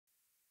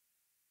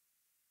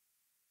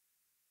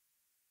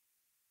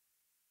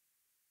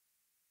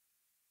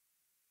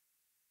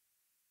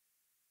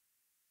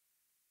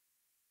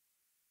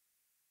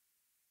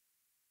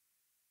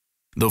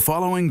The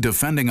following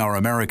Defending Our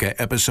America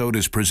episode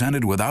is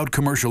presented without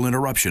commercial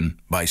interruption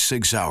by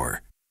Sig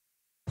Sauer.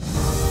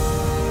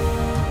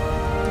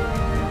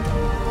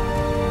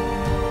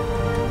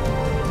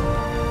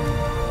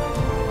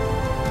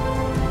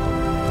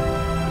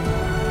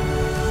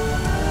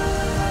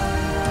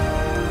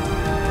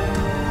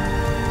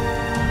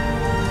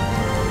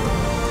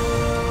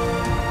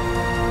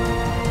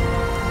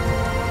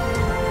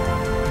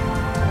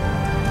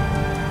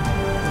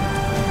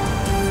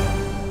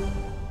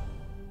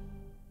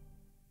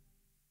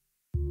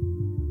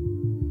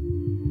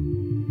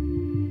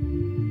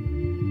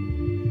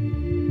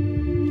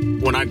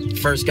 When I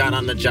first got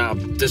on the job,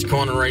 this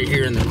corner right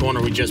here and the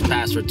corner we just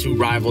passed were two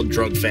rival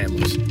drug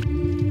families.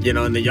 You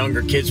know, and the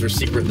younger kids were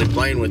secretly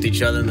playing with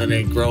each other, and then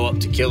they'd grow up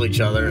to kill each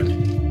other.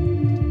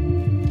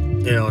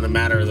 And, you know, in a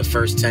matter of the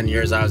first 10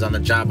 years I was on the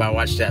job, I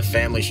watched that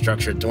family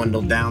structure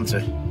dwindle down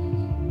to,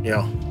 you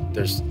know,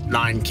 there's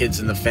 9 kids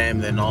in the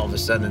family, and all of a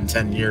sudden in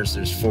 10 years,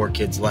 there's 4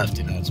 kids left.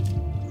 You know, it's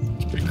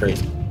pretty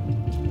crazy.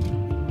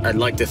 I'd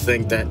like to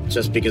think that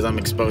just because I'm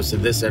exposed to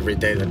this every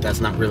day, that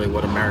that's not really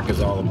what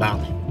America's all about.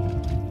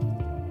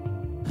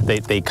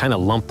 They kind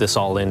of lump this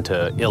all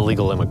into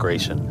illegal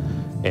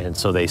immigration. And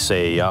so they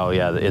say, oh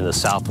yeah, in the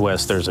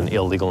Southwest there's an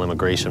illegal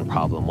immigration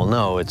problem. Well,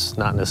 no, it's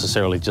not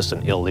necessarily just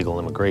an illegal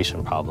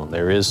immigration problem.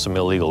 There is some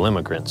illegal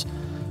immigrants.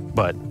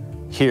 But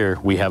here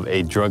we have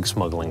a drug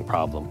smuggling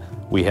problem.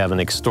 We have an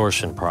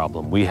extortion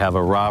problem. We have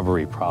a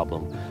robbery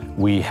problem.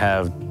 We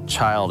have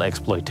child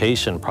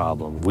exploitation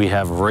problem. We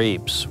have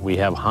rapes. We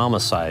have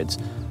homicides.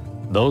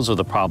 Those are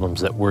the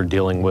problems that we're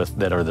dealing with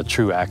that are the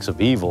true acts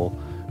of evil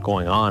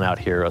going on out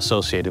here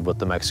associated with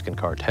the Mexican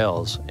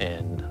cartels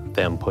and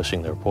them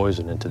pushing their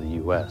poison into the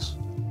U.S.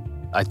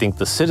 I think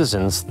the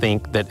citizens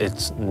think that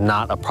it's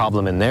not a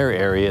problem in their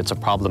area, it's a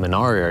problem in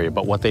our area,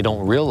 but what they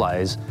don't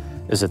realize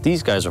is that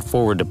these guys are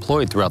forward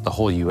deployed throughout the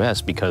whole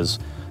U.S. because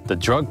the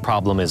drug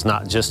problem is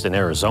not just in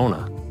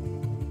Arizona.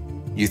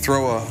 You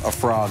throw a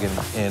frog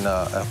in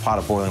a pot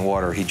of boiling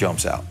water, he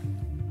jumps out.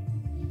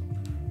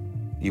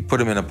 You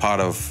put him in a pot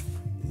of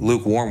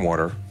lukewarm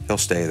water, he'll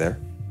stay there.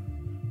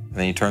 And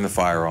then you turn the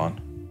fire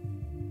on,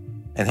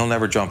 and he'll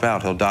never jump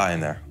out, he'll die in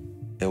there.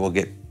 It will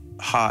get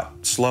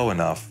hot slow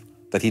enough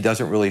that he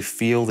doesn't really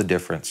feel the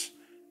difference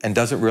and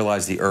doesn't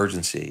realize the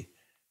urgency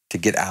to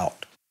get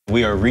out.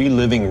 We are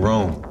reliving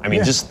Rome. I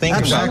mean, just think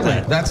about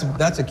that.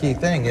 That's a key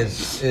thing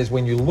is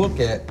when you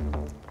look at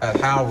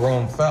how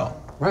Rome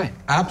fell. Right.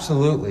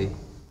 Absolutely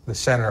the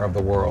center of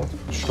the world,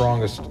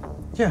 strongest,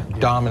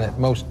 dominant,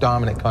 most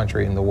dominant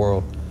country in the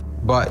world.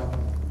 But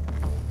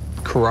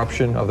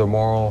corruption of their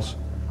morals,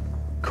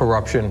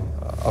 corruption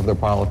of their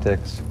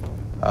politics.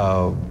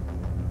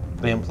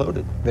 They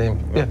imploded.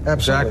 Yeah,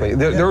 exactly.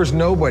 There was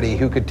nobody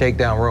who could take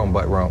down Rome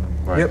but Rome.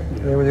 Right. Yep,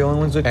 they were the only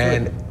ones that could.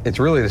 And it's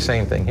really the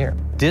same thing here.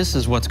 This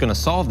is what's going to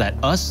solve that.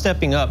 Us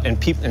stepping up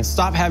and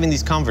stop having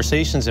these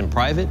conversations in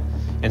private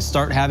and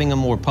start having them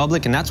more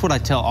public. And that's what I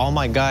tell all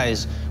my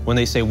guys when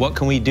they say, what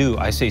can we do?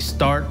 I say,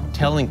 start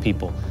telling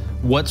people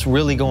what's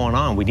really going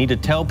on. We need to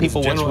tell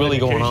people what's really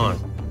going on.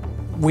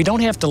 We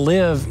don't have to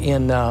live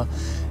in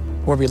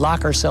where we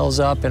lock ourselves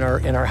up in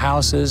our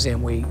houses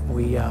and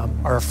we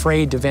are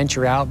afraid to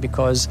venture out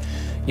because,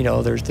 you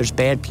know, there's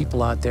bad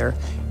people out there.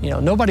 You know,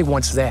 nobody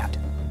wants that.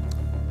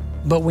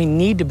 But we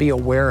need to be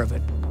aware of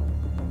it.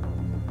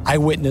 I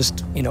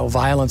witnessed, you know,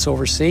 violence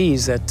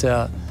overseas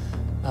that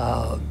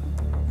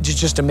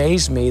just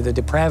amazed me, the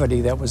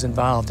depravity that was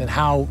involved and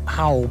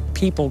how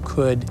people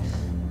could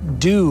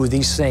do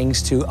these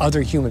things to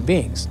other human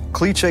beings.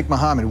 Khalid Sheikh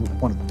Mohammed,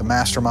 the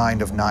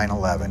mastermind of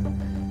 9/11,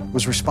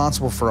 was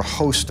responsible for a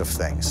host of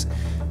things.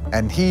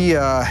 And he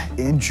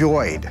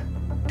enjoyed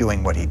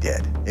doing what he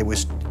did. It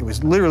was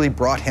literally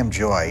brought him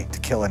joy to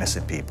kill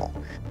innocent people.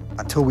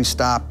 Until we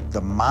stop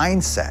the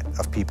mindset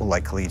of people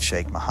like Khalid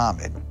Sheikh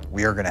Mohammed,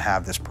 we are gonna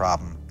have this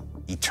problem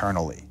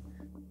eternally.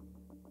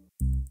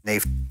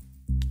 They've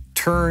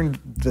turned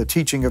the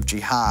teaching of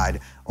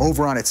jihad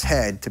over on its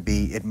head to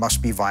be, it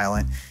must be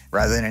violent.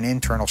 Rather than an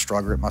internal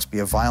struggle, it must be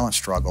a violent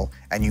struggle,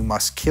 and you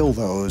must kill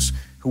those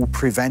who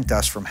prevent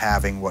us from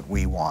having what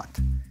we want.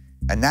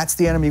 And that's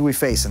the enemy we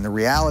face. And the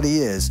reality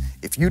is,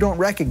 if you don't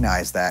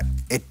recognize that,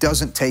 it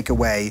doesn't take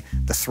away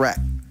the threat.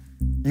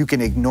 You can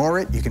ignore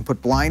it, you can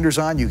put blinders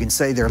on, you can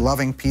say they're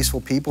loving,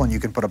 peaceful people, and you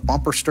can put a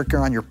bumper sticker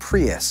on your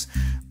Prius,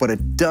 but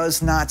it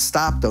does not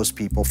stop those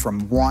people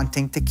from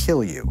wanting to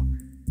kill you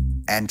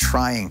and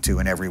trying to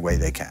in every way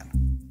they can.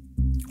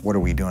 What are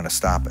we doing to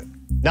stop it?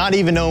 Not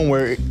even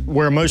knowing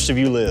where most of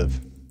you live.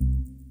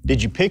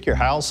 Did you pick your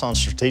house on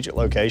strategic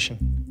location?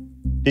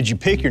 Did you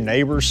pick your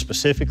neighbors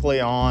specifically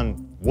on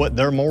what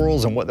their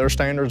morals and what their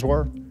standards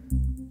were?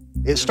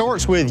 It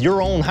starts with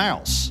your own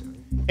house.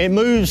 It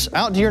moves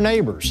out to your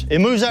neighbors. It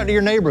moves out to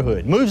your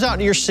neighborhood, moves out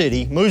to your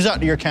city, moves out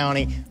to your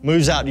county,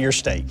 moves out to your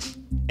state,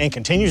 and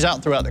continues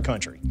out throughout the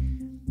country.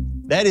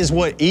 That is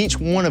what each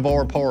one of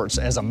our parts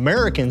as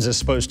Americans is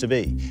supposed to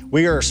be.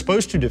 We are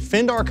supposed to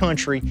defend our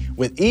country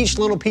with each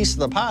little piece of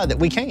the pie that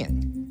we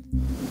can.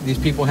 These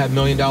people have $1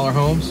 million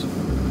homes,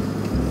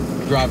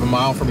 drive a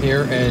mile from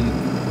here, and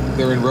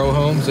they're in row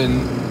homes and,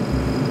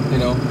 you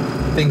know,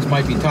 things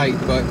might be tight,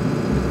 but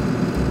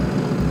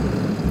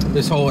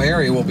this whole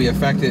area will be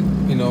affected,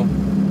 you know,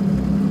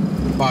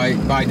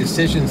 by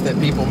decisions that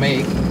people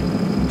make,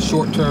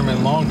 short-term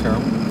and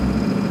long-term,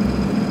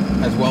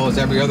 as well as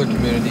every other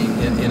community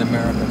in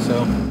America.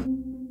 So.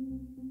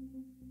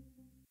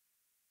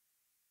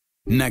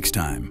 Next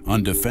time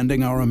on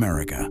Defending Our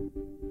America.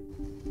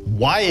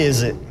 Why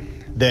is it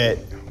that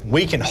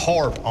we can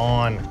harp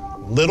on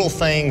little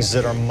things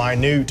that are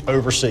minute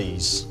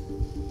overseas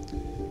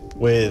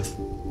with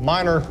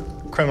minor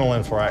criminal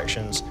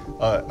infractions,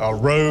 a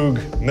rogue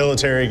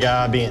military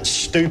guy being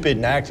stupid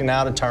and acting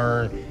out of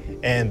turn,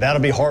 and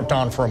that'll be harped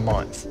on for a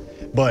month.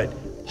 But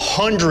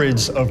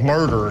hundreds of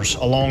murders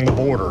along the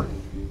border,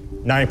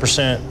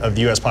 90% of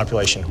the U.S.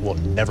 population will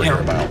never hear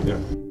about.